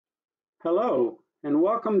Hello, and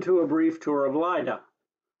welcome to a brief tour of LIDA.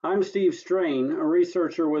 I'm Steve Strain, a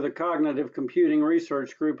researcher with a cognitive computing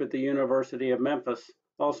research group at the University of Memphis,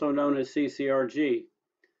 also known as CCRG.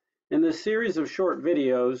 In this series of short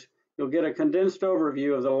videos, you'll get a condensed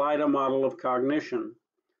overview of the LIDA model of cognition.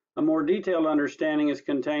 A more detailed understanding is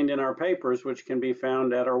contained in our papers, which can be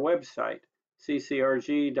found at our website,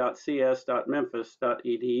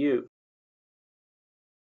 ccrg.cs.memphis.edu.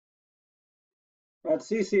 At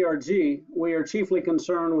CCRG, we are chiefly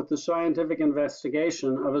concerned with the scientific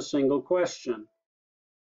investigation of a single question.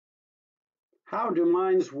 How do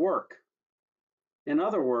minds work? In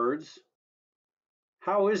other words,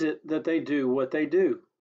 how is it that they do what they do?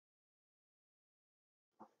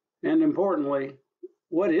 And importantly,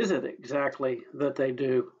 what is it exactly that they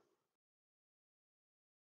do?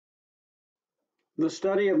 The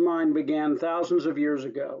study of mind began thousands of years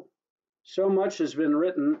ago. So much has been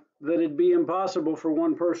written that it'd be impossible for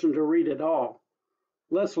one person to read it all.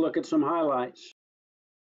 Let's look at some highlights.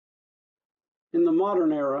 In the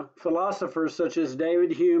modern era, philosophers such as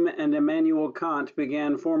David Hume and Immanuel Kant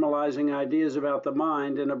began formalizing ideas about the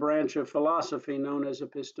mind in a branch of philosophy known as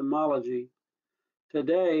epistemology.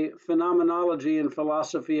 Today, phenomenology and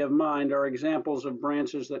philosophy of mind are examples of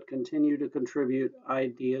branches that continue to contribute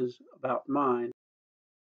ideas about mind.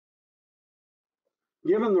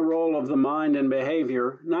 Given the role of the mind in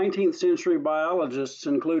behavior, 19th century biologists,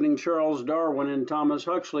 including Charles Darwin and Thomas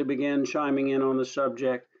Huxley, began chiming in on the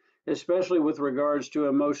subject, especially with regards to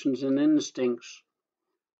emotions and instincts.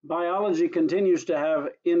 Biology continues to have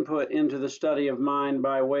input into the study of mind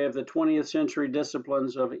by way of the 20th century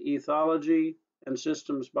disciplines of ethology and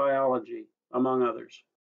systems biology, among others.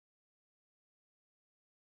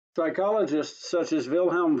 Psychologists such as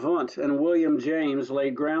Wilhelm Wundt and William James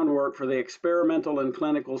laid groundwork for the experimental and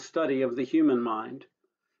clinical study of the human mind.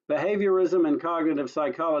 Behaviorism and cognitive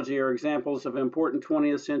psychology are examples of important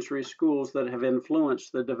 20th century schools that have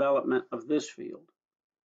influenced the development of this field.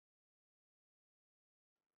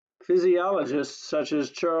 Physiologists such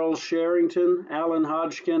as Charles Sherrington, Alan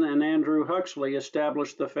Hodgkin, and Andrew Huxley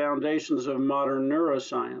established the foundations of modern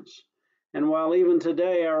neuroscience. And while even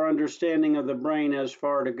today our understanding of the brain has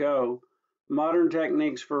far to go, modern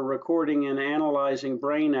techniques for recording and analyzing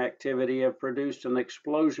brain activity have produced an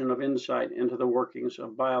explosion of insight into the workings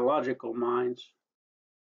of biological minds.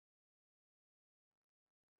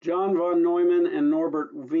 John von Neumann and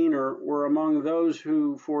Norbert Wiener were among those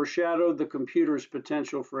who foreshadowed the computer's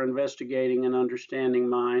potential for investigating and understanding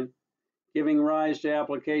mind, giving rise to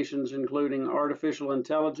applications including artificial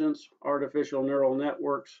intelligence, artificial neural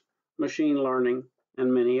networks, machine learning,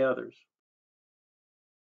 and many others.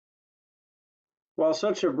 While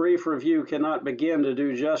such a brief review cannot begin to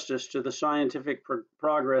do justice to the scientific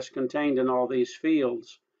progress contained in all these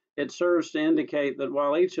fields, it serves to indicate that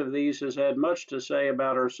while each of these has had much to say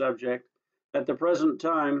about our subject, at the present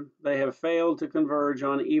time they have failed to converge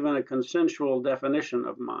on even a consensual definition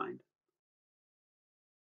of mind.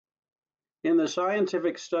 In the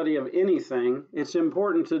scientific study of anything, it's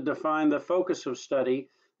important to define the focus of study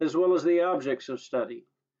as well as the objects of study.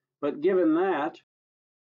 But given that,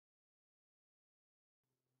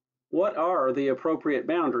 what are the appropriate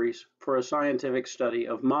boundaries for a scientific study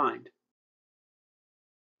of mind?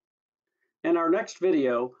 In our next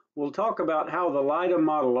video, we'll talk about how the LIDA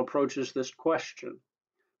model approaches this question.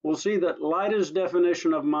 We'll see that LIDA's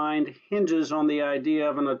definition of mind hinges on the idea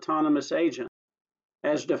of an autonomous agent,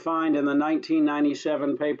 as defined in the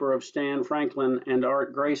 1997 paper of Stan Franklin and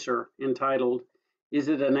Art Gracer entitled, "Is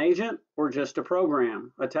it an agent or just a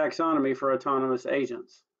program? A taxonomy for autonomous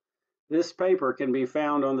agents." This paper can be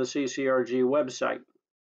found on the CCRG website.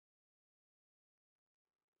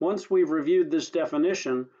 Once we've reviewed this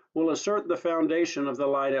definition, we'll assert the foundation of the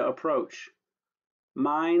LIDA approach.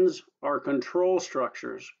 Minds are control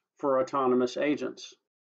structures for autonomous agents.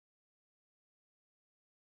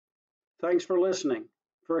 Thanks for listening.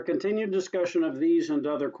 For a continued discussion of these and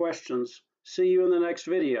other questions, see you in the next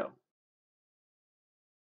video.